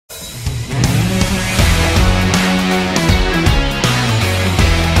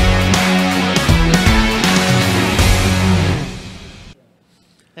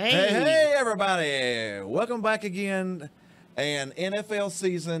everybody. Welcome back again. And NFL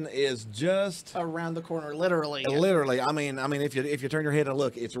season is just around the corner, literally. Literally. I mean, if you turn your head and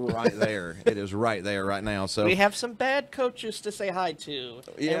look, it's right there. It is right there right now. So we have some bad coaches to say hi to,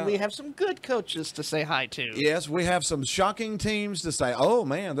 yeah. and we have some good coaches to say hi to. Yes, we have some shocking teams to say, "Oh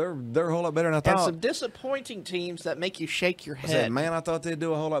man, they're a whole lot better than I thought." And some disappointing teams that make you shake your head. Said, man, I thought they'd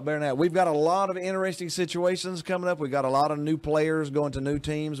do a whole lot better than that. We've got a lot of interesting situations coming up. We've got a lot of new players going to new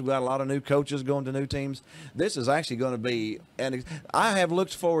teams. We've got a lot of new coaches going to new teams. This is actually going to be I have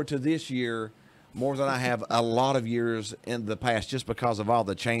looked forward to this year more than I have a lot of years in the past, just because of all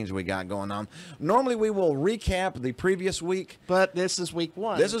the change we got going on. Normally, we will recap the previous week, but this is week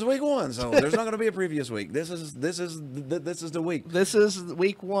one. This is week one, so there's not going to be a previous week. This is the week. This is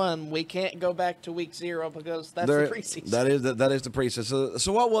week one. We can't go back to week 0 because that's the preseason. That is the preseason.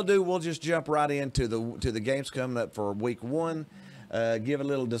 So what we'll do, we'll just jump right into the games coming up for week one. Give a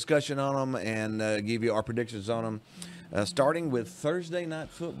little discussion on them and give you our predictions on them. Starting with Thursday Night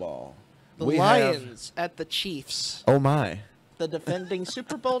Football. The Lions at the Chiefs. Oh, my. The defending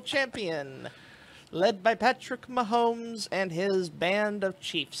Super Bowl champion, led by Patrick Mahomes and his band of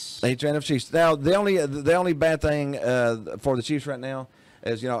Chiefs. Band of Chiefs. Now, the only bad thing for the Chiefs right now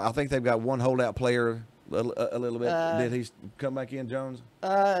is, I think they've got one holdout player a little bit. Did he come back in, Jones?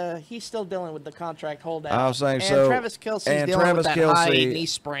 He's still dealing with the contract holdout. I was saying and Travis Kelce's dealing with that high knee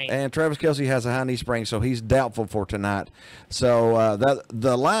sprain. And Travis Kelce has a high knee sprain, so he's doubtful for tonight. So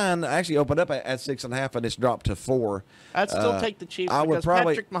the line actually opened up at 6.5, and it's dropped to 4. I'd still take the Chiefs because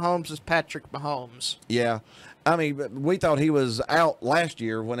Patrick Mahomes is Patrick Mahomes. Yeah. I mean, we thought he was out last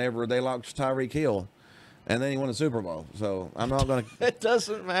year whenever they lost Tyreek Hill. And then he won a Super Bowl, so I'm not going to. It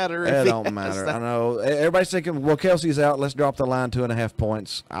doesn't matter. It don't matter. I know everybody's thinking, well, Kelsey's out. Let's drop the line 2.5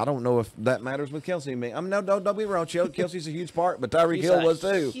 points. I don't know if that matters with Kelsey. No, don't be wrong. Kelsey's a huge part, but Tyreek Hill was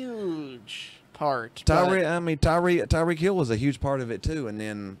too. Huge part. Tyreek Hill was a huge part of it too, and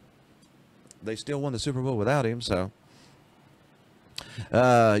then they still won the Super Bowl without him. So.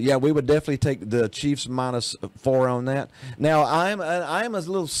 Yeah, we would definitely take the Chiefs -4 on that. Now, I am a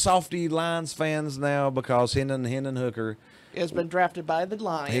little softy Lions fans now because Hendon Hooker has been drafted by the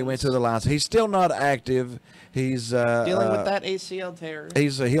Lions. He went to the Lions. He's still not active. He's dealing with that ACL tear.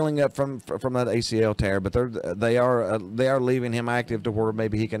 He's healing up from that ACL tear, but they are leaving him active to where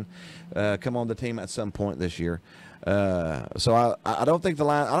maybe he can come on the team at some point this year. So I don't think the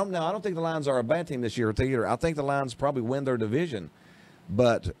Lions. I don't think the Lions are a bad team this year either. I think the Lions probably win their division.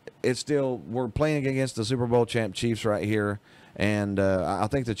 But it's still, we're playing against the Super Bowl champ Chiefs right here, and I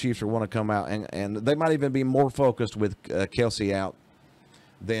think the Chiefs want to come out, and they might even be more focused with Kelsey out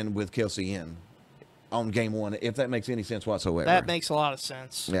than with Kelsey in on game one, if that makes any sense whatsoever. That makes a lot of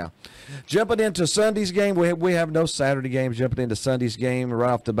sense. Yeah. Jumping into Sunday's game, we have no Saturday games. Jumping into Sunday's game,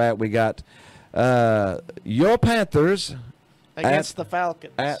 right off the bat, we got your Panthers against the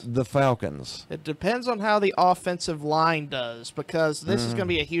Falcons. At the Falcons. It depends on how the offensive line does, because this is going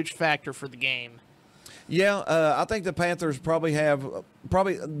to be a huge factor for the game. Yeah, I think the Panthers no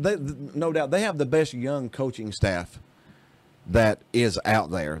doubt, they have the best young coaching staff that is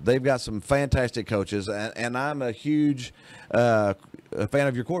out there. They've got some fantastic coaches, and I'm a huge fan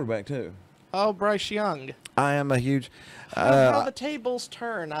of your quarterback too. Oh, Bryce Young. I am a huge. How the tables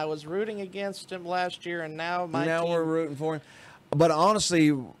turn. I was rooting against him last year, and now we're rooting for him. But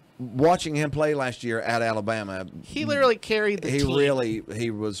honestly, watching him play last year at Alabama, he literally carried the team. He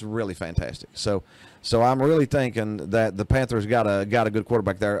was really fantastic. So I'm really thinking that the Panthers got a good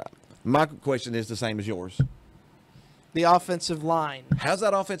quarterback there. My question is the same as yours. The offensive line. How's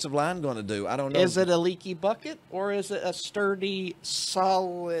that offensive line going to do? I don't know. Is it a leaky bucket, or is it a sturdy,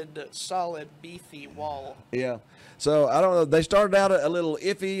 solid, beefy wall? Yeah. So I don't know. They started out a little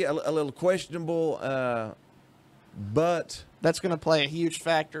iffy, a little questionable, but that's going to play a huge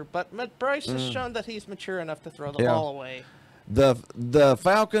factor. But Bryce has shown that he's mature enough to throw the ball away. The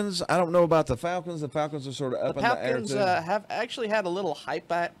Falcons, I don't know about the Falcons. The Falcons are sort of up in the air. The Falcons have actually had a little hype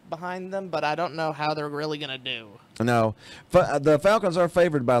behind them, but I don't know how they're really going to do. No. The Falcons are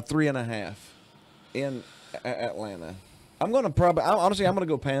favored by 3.5 in Atlanta. I'm going to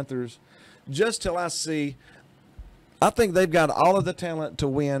go Panthers just till I see. I think they've got all of the talent to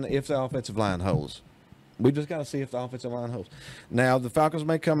win if the offensive line holds. We just got to see if the offensive line holds. Now, the Falcons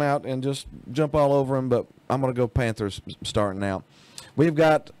may come out and just jump all over them, but I'm going to go Panthers starting out. We've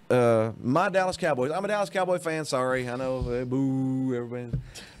got my Dallas Cowboys. I'm a Dallas Cowboy fan. Sorry, I know, boo, everybody.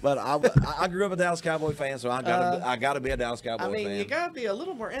 But I grew up a Dallas Cowboy fan, so I got to be a Dallas Cowboy fan. I mean, you got to be a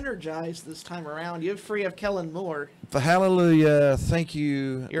little more energized this time around. You're free of Kellen Moore. Hallelujah, thank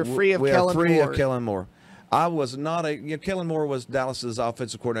you. You're free of Kellen Moore. Kellen Moore. I was not a. Kellen Moore was Dallas's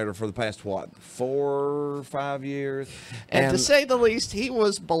offensive coordinator for the past 4 or 5 years, And to say the least, he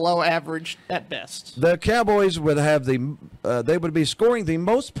was below average at best. the Cowboys would have they would be scoring the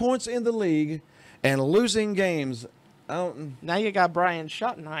most points in the league and losing games. Now you got Brian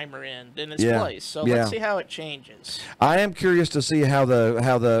Schottenheimer in his place, so yeah. let's see how it changes. I am curious to see how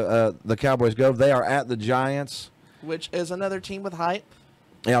the Cowboys go. They are at the Giants, Which is another team with hype.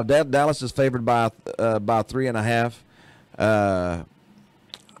 Yeah, Dallas is favored by 3.5.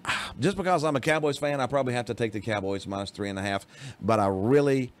 Just because I'm a Cowboys fan, I probably have to take the Cowboys minus 3.5. But I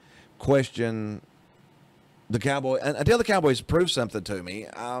really question the Cowboys until the Cowboys prove something to me.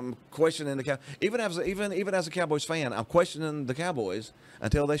 I'm questioning the even as a Cowboys fan, I'm questioning the Cowboys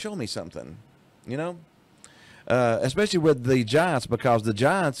until they show me something. You know, especially with the Giants, because the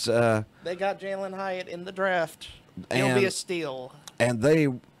Giants they got Jalen Hyatt in the draft. He'll be a steal. And they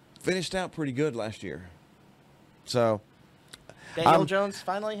finished out pretty good last year. So Daniel Jones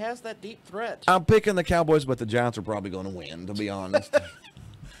finally has that deep threat. I'm picking the Cowboys, but the Giants are probably going to win, to be honest.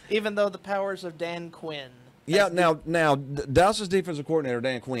 Even though the powers of Dan Quinn. Yeah, now Dallas's defensive coordinator,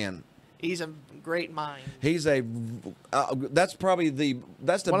 Dan Quinn. He's a great mind. He's that's probably the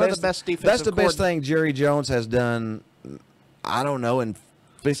best defensive That's the best thing Jerry Jones has done. I don't know, in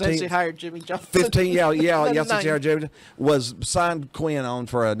 15, since he hired Jimmy Johnson. 15, since he hired Jimmy, was signed Quinn on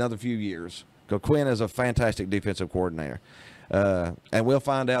for another few years. Because Quinn is a fantastic defensive coordinator. And we'll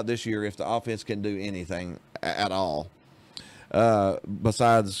find out this year if the offense can do anything at all.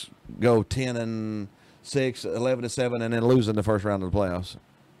 Besides go 10-6, 11-7, and then losing the first round of the playoffs.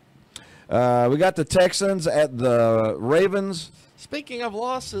 We got the Texans at the Ravens. Speaking of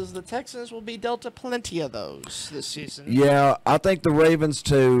losses, the Texans will be dealt plenty of those this season. Yeah, I think the Ravens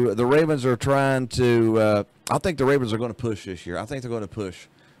too. The Ravens are trying to. I think the Ravens are going to push this year. I think they're going to push.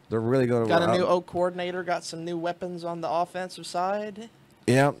 They're really going to. Got a new O coordinator. Got some new weapons on the offensive side.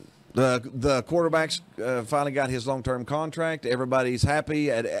 Yeah, the quarterback's finally got his long-term contract. Everybody's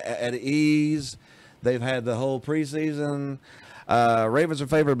happy at ease. They've had the whole preseason. Ravens are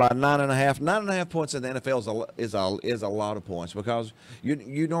favored by 9.5. 9.5 points in the NFL is a lot of points, because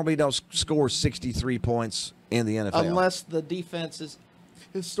you normally don't score 63 points in the NFL unless the defense is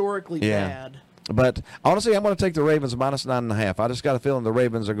historically bad. But honestly, I'm going to take the Ravens minus 9.5. I just got a feeling the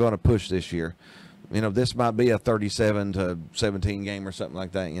Ravens are going to push this year. You know, this might be a 37-17 game or something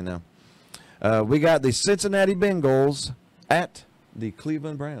like that. You know, we got the Cincinnati Bengals at the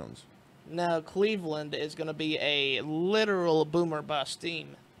Cleveland Browns. Now, Cleveland is going to be a literal boomer bust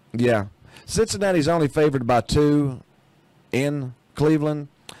team. Yeah. Cincinnati's only favored by 2 in Cleveland.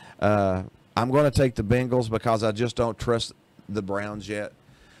 I'm going to take the Bengals because I just don't trust the Browns yet.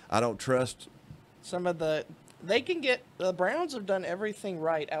 I don't trust. The Browns have done everything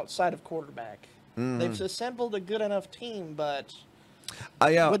right outside of quarterback. Mm-hmm. They've assembled a good enough team, but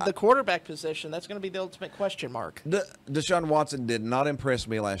with the quarterback position, that's going to be the ultimate question mark. Deshaun Watson did not impress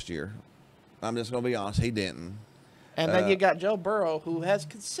me last year. I'm just going to be honest. He didn't. And then you got Joe Burrow, who has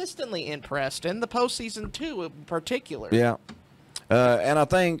consistently impressed in the postseason, too, in particular. Yeah. And I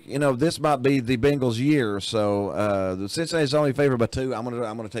think, this might be the Bengals' year. So the Cincinnati's only favored by 2. I'm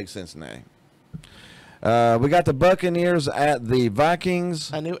gonna take Cincinnati. We got the Buccaneers at the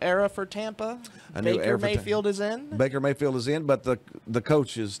Vikings. A new era for Tampa. Baker Mayfield is in. Baker Mayfield is in, but the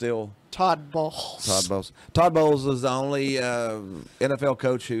coach is still Todd Bowles. Todd Bowles is the only NFL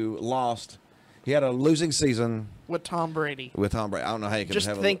coach who lost. He had a losing season with Tom Brady. I don't know how you can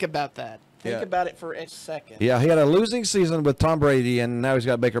just think about that. Think about it for a second. Yeah, he had a losing season with Tom Brady, and now he's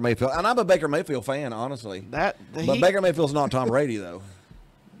got Baker Mayfield. And I'm a Baker Mayfield fan, honestly. But Baker Mayfield's not Tom Brady, though.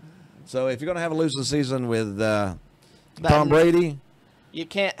 So if you're going to have a losing season with Tom Brady, you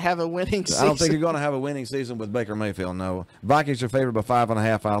can't have a winning season. I don't think you're going to have a winning season with Baker Mayfield, no. Vikings are favored by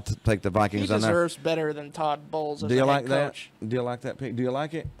 5.5. I'll take the Vikings. He deserves better than Todd Bowles as Do you a like head coach. that? Do you like that pick? Do you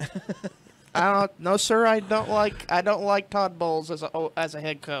like it? No, sir. I don't like Todd Bowles as a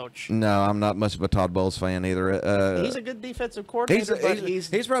head coach. No, I'm not much of a Todd Bowles fan either. He's a good defensive coordinator, he's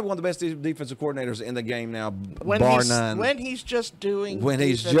probably one of the best defensive coordinators in the game now, bar none. When he's just doing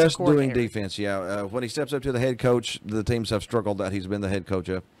defense, yeah. When he steps up to the head coach, the teams have struggled that he's been the head coach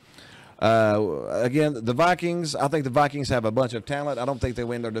of. Again, the Vikings. I think the Vikings have a bunch of talent. I don't think they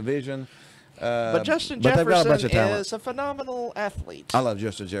win their division. But Justin Jefferson is a phenomenal athlete. I love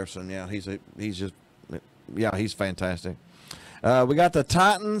Justin Jefferson. Yeah, he's fantastic. We got the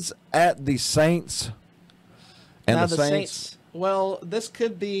Titans at the Saints. And now the Saints. Well, this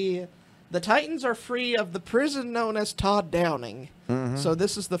could be. The Titans are free of the prison known as Todd Downing. Mm-hmm. So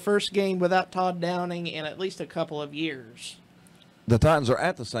this is the first game without Todd Downing in at least a couple of years. The Titans are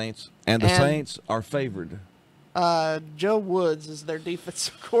at the Saints, and the Saints are favored. Joe Woods is their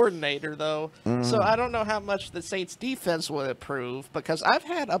defensive coordinator, though. So I don't know how much the Saints' defense will improve because I've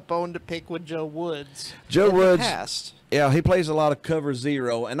had a bone to pick with Joe Woods. Joe Woods, the past. Yeah, he plays a lot of cover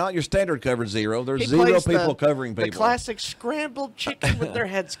zero, and not your standard cover zero. There's zero people covering people. The classic scrambled chicken with their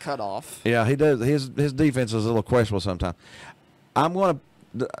heads cut off. Yeah, he does. His defense is a little questionable sometimes. I'm going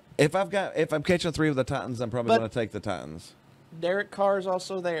to, if I'm catching 3 of the Titans, I'm probably going to take the Titans. Derek Carr's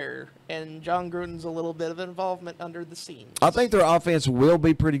also there, and John Gruden's a little bit of involvement under the scenes. I think their offense will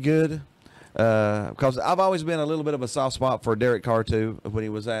be pretty good because I've always been a little bit of a soft spot for Derek Carr, too, when he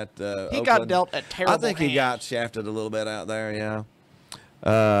was at Oakland. He got dealt a terrible I think he got shafted a little bit out there, yeah.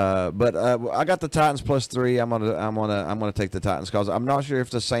 But I got the Titans +3. I'm gonna take the Titans because I'm not sure if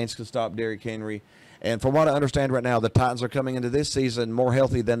the Saints can stop Derrick Henry. And from what I understand right now, the Titans are coming into this season more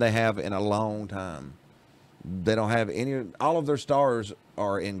healthy than they have in a long time. They don't have all of their stars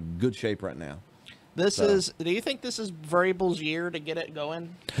are in good shape right now. Do you think this is Vrabel's year to get it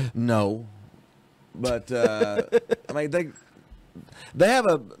going? No. But I mean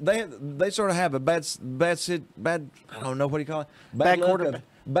they sort of have a bad I don't know what do you call it? Bad quarterback.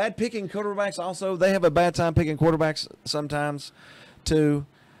 Bad picking quarterbacks also. They have a bad time picking quarterbacks sometimes too.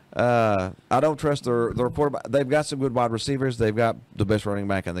 I don't trust their quarterback. They've got some good wide receivers. They've got the best running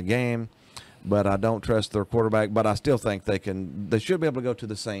back in the game. But I don't trust their quarterback. But I still think they should be able to go to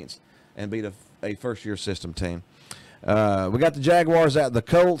the Saints and beat a first-year system team. We got the Jaguars at the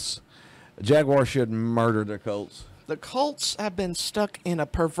Colts. Jaguars should murder the Colts. The Colts have been stuck in a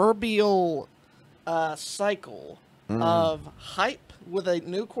proverbial cycle of hype with a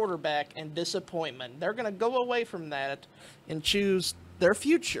new quarterback and disappointment. They're going to go away from that and choose their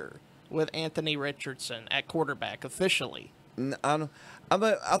future with Anthony Richardson at quarterback officially. I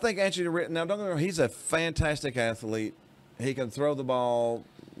think Anthony Richardson, now don't get me wrong, he's a fantastic athlete. He can throw the ball.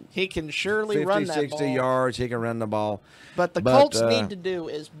 He can surely run that 60 yards. He can run the ball. But the Colts need to do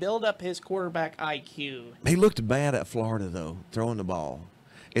is build up his quarterback IQ. He looked bad at Florida, though, throwing the ball.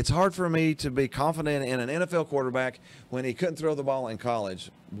 It's hard for me to be confident in an NFL quarterback when he couldn't throw the ball in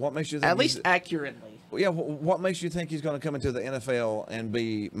college. What makes you think at least accurately? Yeah, what makes you think he's going to come into the NFL and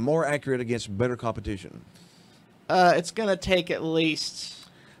be more accurate against better competition? It's going to take at least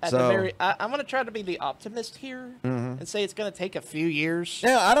I'm going to try to be the optimist here and say it's going to take a few years.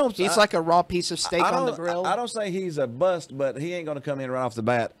 Yeah, He's like a raw piece of steak on the grill. I don't say he's a bust, but he ain't going to come in right off the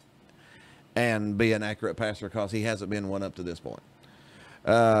bat and be an accurate passer because he hasn't been one up to this point.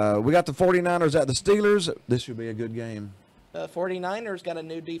 We got the 49ers at the Steelers. This should be a good game. 49ers got a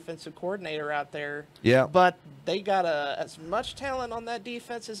new defensive coordinator out there. Yeah. But they got as much talent on that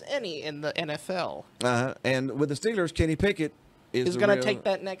defense as any in the NFL. And with the Steelers, Kenny Pickett is going to take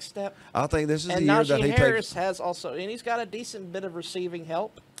that next step. I think this is the year that he Harris has also, and he's got a decent bit of receiving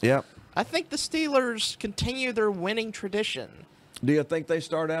help. Yep. I think the Steelers continue their winning tradition. Do you think they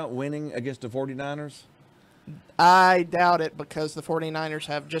start out winning against the 49ers? I doubt it because the 49ers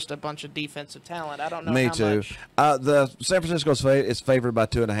have just a bunch of defensive talent. I don't know Me how too. much. The San Francisco is favored by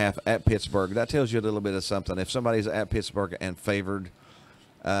 2.5 at Pittsburgh. That tells you a little bit of something. If somebody's at Pittsburgh and favored,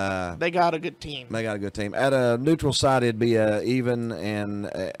 they got a good team. They got a good team. At a neutral side, it'd be even,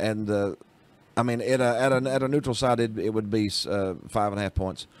 at a neutral side, it would be 5.5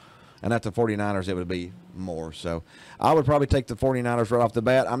 points. And at the 49ers, it would be more. So I would probably take the 49ers right off the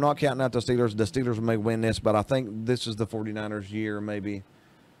bat. I'm not counting out the Steelers. The Steelers may win this, but I think this is the 49ers' year maybe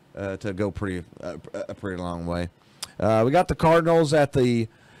to go a pretty long way. We got the Cardinals at the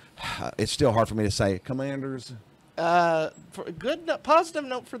it's still hard for me to say. Commanders. For a positive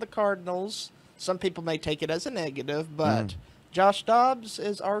note for the Cardinals. Some people may take it as a negative, but Josh Dobbs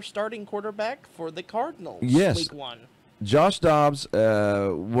is our starting quarterback for the Cardinals. Yes. Week 1. Josh Dobbs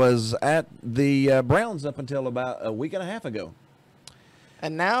was at the Browns up until about a week and a half ago.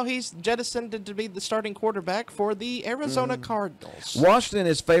 And now he's jettisoned to be the starting quarterback for the Arizona Cardinals. Washington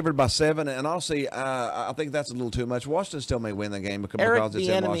is favored by 7, and honestly, I think that's a little too much. Washington still may win the game because it's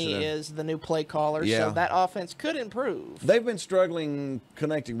in Washington. Bieniemy is the new play caller, so that offense could improve. They've been struggling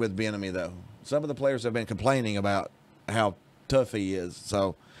connecting with Bieniemy, though. Some of the players have been complaining about how tough he is,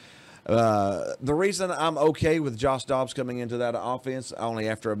 so... the reason I'm okay with Josh Dobbs coming into that offense only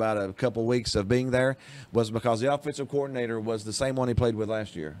after about a couple weeks of being there was because the offensive coordinator was the same one he played with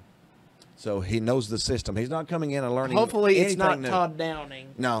last year. So he knows the system. He's not coming in and learning Hopefully it's not new. Todd Downing.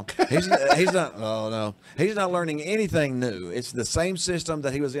 No, he's not. Oh, no. He's not learning anything new. It's the same system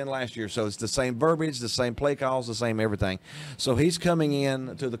that he was in last year. So it's the same verbiage, the same play calls, the same everything. So he's coming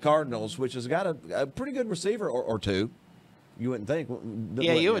in to the Cardinals, which has got a pretty good receiver or two. You wouldn't think.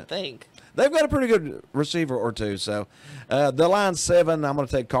 Yeah, you would think. They've got a pretty good receiver or two. So the line's 7. I'm going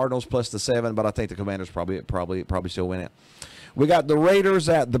to take Cardinals plus the 7, but I think the Commanders probably still win it. We got the Raiders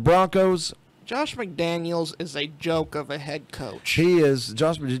at the Broncos. Josh McDaniels is a joke of a head coach. He is.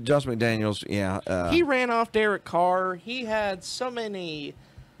 Josh McDaniels, yeah. He ran off Derek Carr. He had so many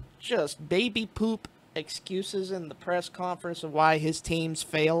just baby poop excuses in the press conference of why his teams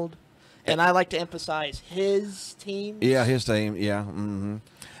failed. And I like to emphasize his team. Yeah, his team, yeah. Mm-hmm.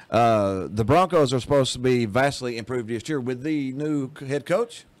 The Broncos are supposed to be vastly improved this year with the new head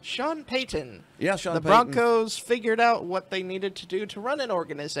coach. Sean Payton. Yeah, Sean Payton. The Broncos figured out what they needed to do to run an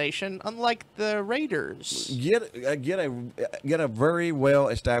organization, unlike the Raiders. Get a very well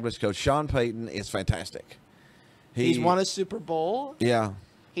established coach. Sean Payton is fantastic. He's won a Super Bowl. Yeah.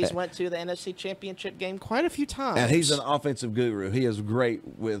 He's went to the NFC Championship game quite a few times. And he's an offensive guru. He is great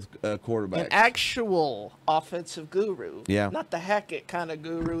with quarterbacks. An actual offensive guru. Yeah. Not the Hackett kind of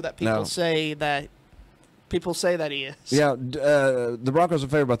guru that people say that he is. Yeah, the Broncos are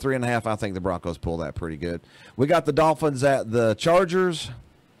favored by 3.5. I think the Broncos pull that pretty good. We got the Dolphins at the Chargers.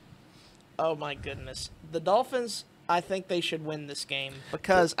 Oh, my goodness. The Dolphins, I think they should win this game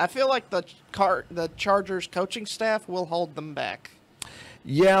because I feel like the Chargers coaching staff will hold them back.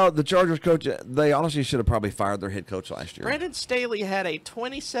 Yeah, the Chargers coach, they honestly should have probably fired their head coach last year. Brandon Staley had a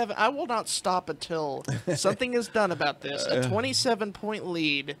 27, I will not stop until something is done about this, a 27-point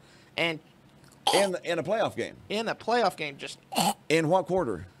lead and in a playoff game. In a playoff game, just in what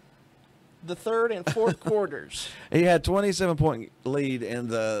quarter? The third and fourth quarters. He had 27-point lead in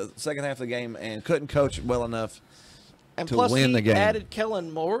the second half of the game and couldn't coach well enough to win the game. And plus, he added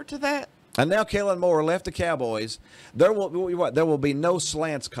Kellen Moore to that. And now Kellen Moore left the Cowboys. There will be no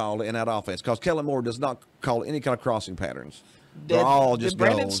slants called in that offense because Kellen Moore does not call any kind of crossing patterns. They're all just Did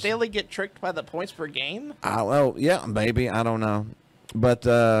Brandon goals. Staley get tricked by the points per game? I don't know. Yeah, maybe. I don't know. But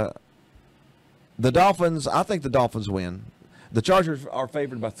the Dolphins, I think the Dolphins win. The Chargers are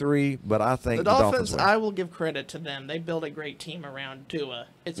favored by 3, but I think the Dolphins win. I will give credit to them. They built a great team around Tua.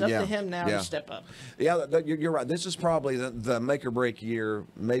 It's up to him now to step up. Yeah, you're right. This is probably the make-or-break year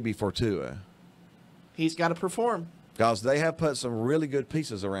maybe for Tua. He's got to perform. Because they have put some really good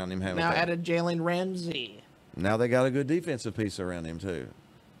pieces around him. Now added Jalen Ramsey. Now they got a good defensive piece around him, too.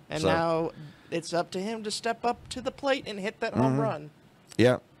 And now it's up to him to step up to the plate and hit that home run.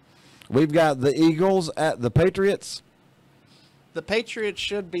 Yeah. We've got the Eagles at the Patriots. The Patriots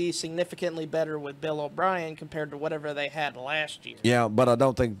should be significantly better with Bill O'Brien compared to whatever they had last year. Yeah, but I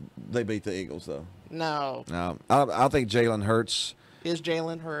don't think they beat the Eagles, though. No. I think Jalen Hurts. Is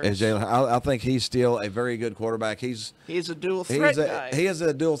Jalen Hurts. I think he's still a very good quarterback. He's a dual threat guy. He is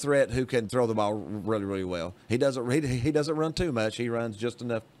a dual threat who can throw the ball really, really well. He doesn't run too much. He runs just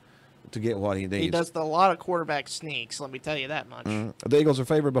enough to get what he needs. He does a lot of quarterback sneaks, let me tell you that much. The Eagles are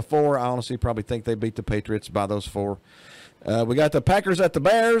favored by 4. I honestly probably think they beat the Patriots by those 4. We got the Packers at the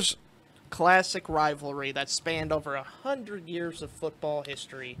Bears. Classic rivalry that spanned over 100 years of football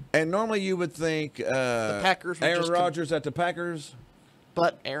history. And normally you would think the Packers Aaron Rodgers at the Packers.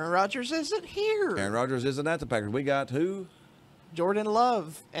 But Aaron Rodgers isn't here. Aaron Rodgers isn't at the Packers. We got who? Jordan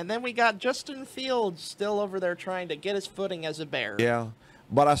Love. And then we got Justin Fields still over there trying to get his footing as a Bear. Yeah.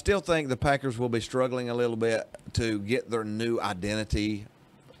 But I still think the Packers will be struggling a little bit to get their new identity.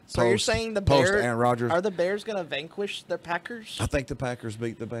 So you're saying the Bears, Aaron Rodgers. Are the Bears going to vanquish the Packers? I think the Packers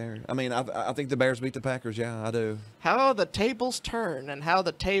beat the Bears. I mean, I think the Bears beat the Packers. Yeah, I do. How the tables turn and how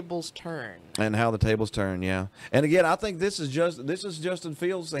the tables turn. And how the tables turn, yeah. And again, I think this is Justin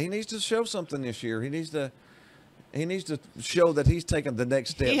Fields. He needs to show something this year. He needs to show that he's taken the next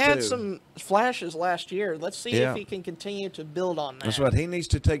step. He had some flashes last year. Let's see if he can continue to build on that. That's right. He needs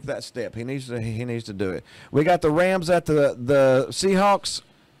to take that step. He needs to do it. We got the Rams at the Seahawks.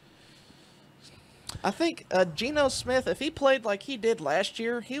 I think Geno Smith, if he played like he did last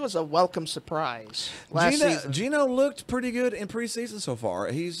year, he was a welcome surprise last season. Geno looked pretty good in preseason so far.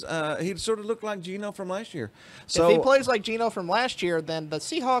 He sort of looked like Geno from last year. So if he plays like Geno from last year, then the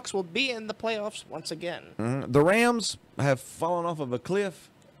Seahawks will be in the playoffs once again. The Rams have fallen off of a cliff.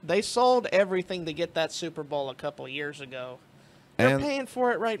 They sold everything to get that Super Bowl a couple of years ago. They're paying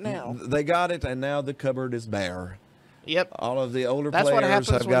for it right now. They got it, and now the cupboard is bare. Yep. All of the older players have got too old. That's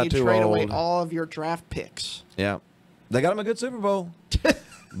what happens when you trade away all of your draft picks. Yeah. They got him a good Super Bowl.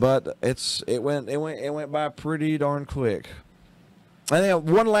 But it went by pretty darn quick. And then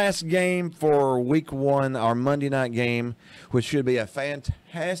one last game for week 1, our Monday night game, which should be a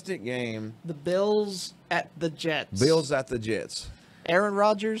fantastic game. The Bills at the Jets. Bills at the Jets. Aaron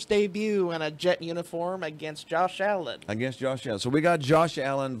Rodgers' debut in a Jet uniform against Josh Allen. So we got Josh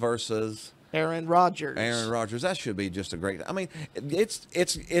Allen versus Aaron Rodgers. That should be just a great. I mean, it's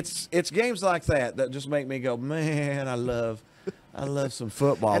games like that just make me go, man, I love some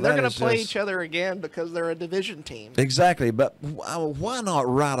football. And they're going to play each other again because they're a division team. Exactly, but why not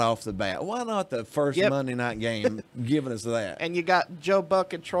right off the bat? Why not the first Monday night game giving us that? And you got Joe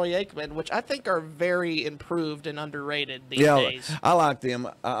Buck and Troy Aikman, which I think are very improved and underrated these days. I like them.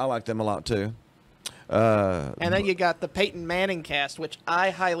 I like them a lot too. And then you got the Peyton Manning cast, which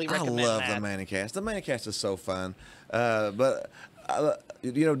I highly recommend. I love the Manning cast. The Manning cast is so fun. But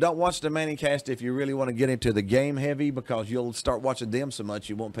don't watch the Manning cast if you really want to get into the game heavy, because you'll start watching them so much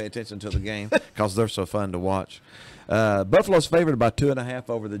you won't pay attention to the game because they're so fun to watch. Buffalo's favored by 2.5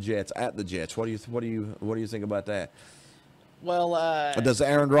 over the Jets at the Jets. What do you think about that? Well, does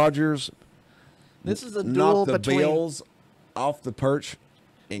Aaron Rodgers this is a duel knock the between Bills off the perch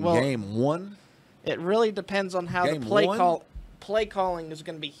in game one? It really depends on how game the play calling is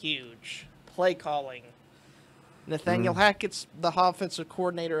going to be huge. Play calling. Nathaniel Hackett's the offensive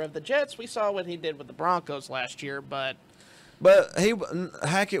coordinator of the Jets. We saw what he did with the Broncos last year, but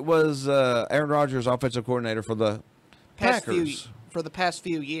Hackett was Aaron Rodgers' offensive coordinator for the Packers for the past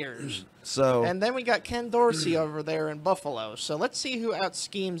few years. So, and then we got Ken Dorsey over there in Buffalo. So let's see who out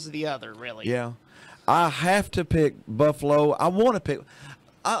schemes the other. Really, yeah. I have to pick Buffalo. I want to pick.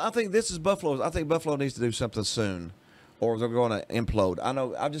 I think this is Buffalo. I think Buffalo needs to do something soon, or they're going to implode. I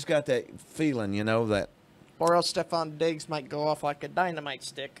know. I've just got that feeling, that. Or else Stephon Diggs might go off like a dynamite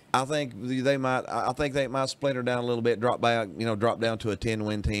stick. I think they might. I think they might splinter down a little bit, drop down to a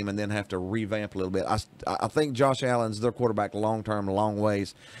 10-win team, and then have to revamp a little bit. I think Josh Allen's their quarterback long term, long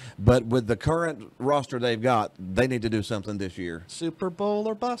ways, but with the current roster they've got, they need to do something this year. Super Bowl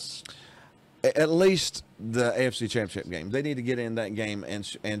or bust. At least the AFC Championship game. They need to get in that game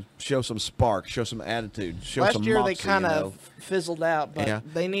and show some spark, show some attitude, show some moxie. Last year they kind of fizzled out, but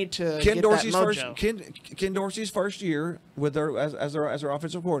they need to get that mojo. Ken Dorsey's first year with as their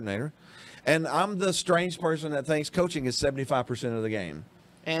offensive coordinator, and I'm the strange person that thinks coaching is 75% of the game.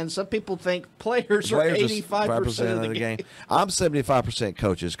 And some people think players are 85% of the game. I'm 75%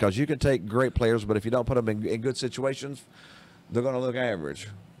 coaches, because you can take great players, but if you don't put them in good situations, they're going to look average.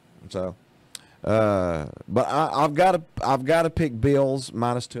 So. But I've got to pick Bills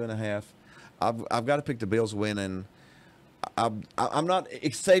 -2.5. I've got to pick the Bills winning. I'm not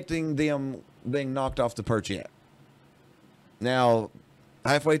accepting them being knocked off the perch yet. Now,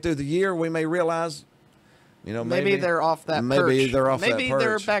 halfway through the year, we may realize, maybe they're off that perch. Maybe they're off that perch. Maybe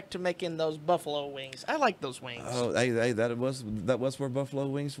they're back to making those buffalo wings. I like those wings. Oh, hey, that was where buffalo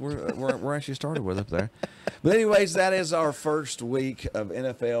wings were actually started with up there. But anyways, that is our first week of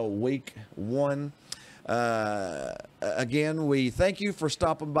NFL Week 1. Again, we thank you for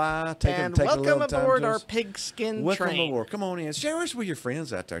stopping by, taking a little time. Welcome aboard our pigskin train. Welcome aboard. Come on in. Share us with your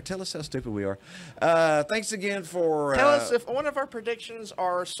friends out there. Tell us how stupid we are. Thanks again for... Tell us if one of our predictions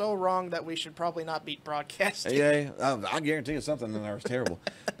are so wrong that we should probably not be broadcasting. Yeah, I guarantee you something in there is terrible.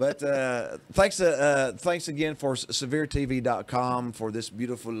 But thanks again for SevereTV.com for this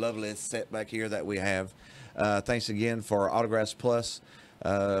beautiful, lovely set back here that we have. Thanks again for Autographs Plus.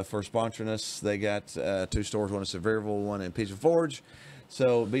 For sponsoring us. They got 2 stores, one in Sevierville, one in Pigeon Forge.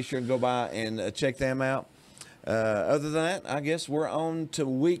 So be sure to go by and check them out. Other than that, I guess we're on to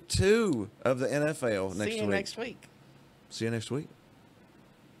week 2 of the NFL next week. See you next week. See you next week.